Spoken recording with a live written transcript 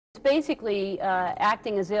basically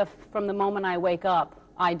acting as if from the moment I wake up,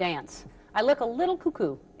 I dance. I look a little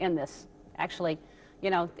cuckoo in this, actually. You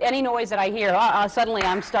know, any noise that I hear, suddenly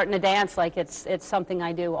I'm starting to dance like it's something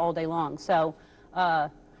I do all day long. So,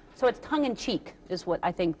 so it's tongue-in-cheek is what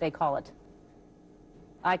I think they call it.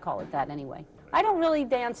 I call it that anyway. I don't really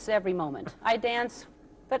dance every moment. I dance,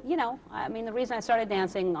 but you know, I mean, the reason I started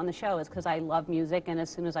dancing on the show is because I love music, and as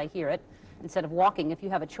soon as I hear it, instead of walking, if you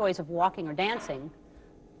have a choice of walking or dancing,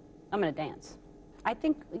 I'm going to dance. I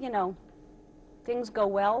think, you know, things go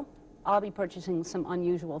well, I'll be purchasing some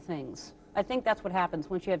unusual things. I think that's what happens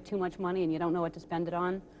once you have too much money and you don't know what to spend it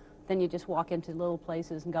on. Then you just walk into little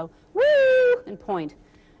places and go, woo, and point.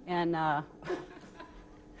 And I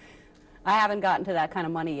haven't gotten to that kind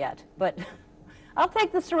of money yet. But I'll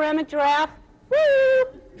take the ceramic giraffe. Woo!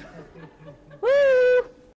 Woo!